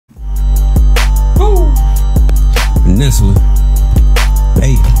Peninsula,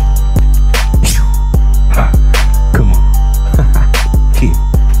 baby. Come on. Yeah.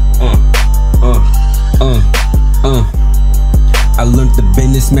 I learned the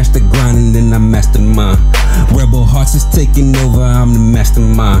business, smash the grind, and then I mastermind. Rebel hearts is taking over, I'm the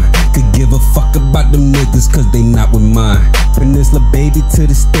mastermind. Could give a fuck about them niggas, cause they not with mine. PeninsulaBaby to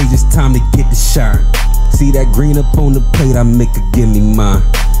the stage, it's time to get the shine. See that green up on the plate, I make her give me mine.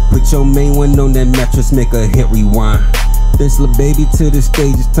 Put your main one on that mattress, make her hit rewind. PeninsulaBaby to the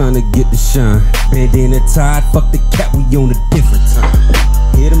stage, it's time to get the shine. Bandana tied, fuck the cat, we on a different time.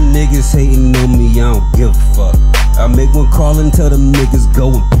 Hear them niggas hating on me, I don't give a fuck. I make one call and tell them niggas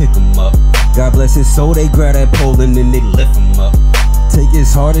go and pick them up. God bless his soul, they grab that pole and then they lift him up. Take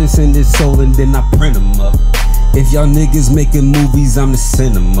his heart and send his soul and then I print him up. If y'all niggas making movies, I'm the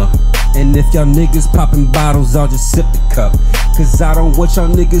cinema. And if y'all niggas popping bottles, I'll just sip the cup. Cause I don't want y'all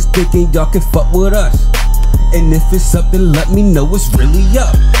niggas thinking y'all can fuck with us. And if it's up, then let me know it's really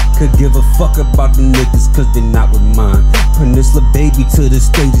up. Could give a fuck about the niggas cause they not with mine. PeninsulaBaby to the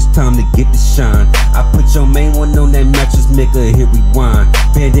stage, it's time to get the shine. I put your main one on that mattress, make her hit rewind.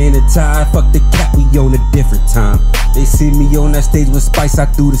 Bandana tied, fuck the cat, we on a different time. They see me on that stage with Spice, I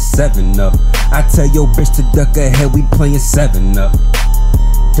threw the 7 up. I tell your bitch to duck ahead, we playing 7 up.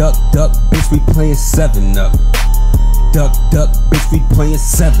 Duck, duck, bitch, we playing 7 up. Duck, duck, bitch, we playing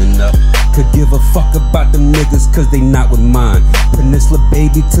 7 up. Could give a fuck about them niggas cause they not with mine.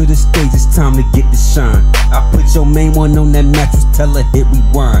 PeninsulaBaby to the stage, it's time to get the shine. I put your main one on that mattress, tell her hit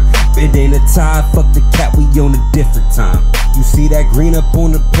rewind. Bandana tied, fuck the cat, we on a different time. You see that green up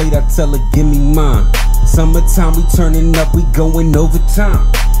on the plate, I tell her give me mine. Summertime, we turning up, we going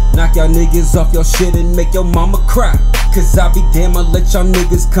overtime. Knock y'all niggas off your shit and make your mama cry. Cause I be damn, I let y'all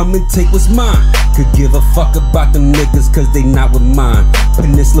niggas come and take what's mine. Could give a fuck about them niggas cause they not with mine.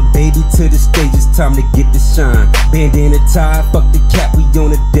 PeninsulaBaby to the stage, it's time to get the shine. Bandana tied, fuck the cat, we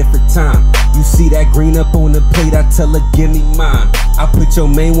on a different time. You see that green up on the plate, I tell her give me mine. I put your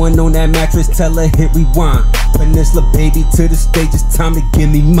main one on that mattress, tell her hit rewind. PeninsulaBaby to the stage, it's time to give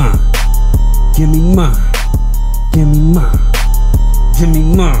me mine. Give me mine, give me mine, give me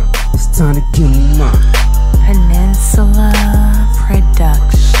mine. It's time to give me mine. Peninsula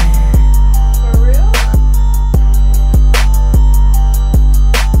Production.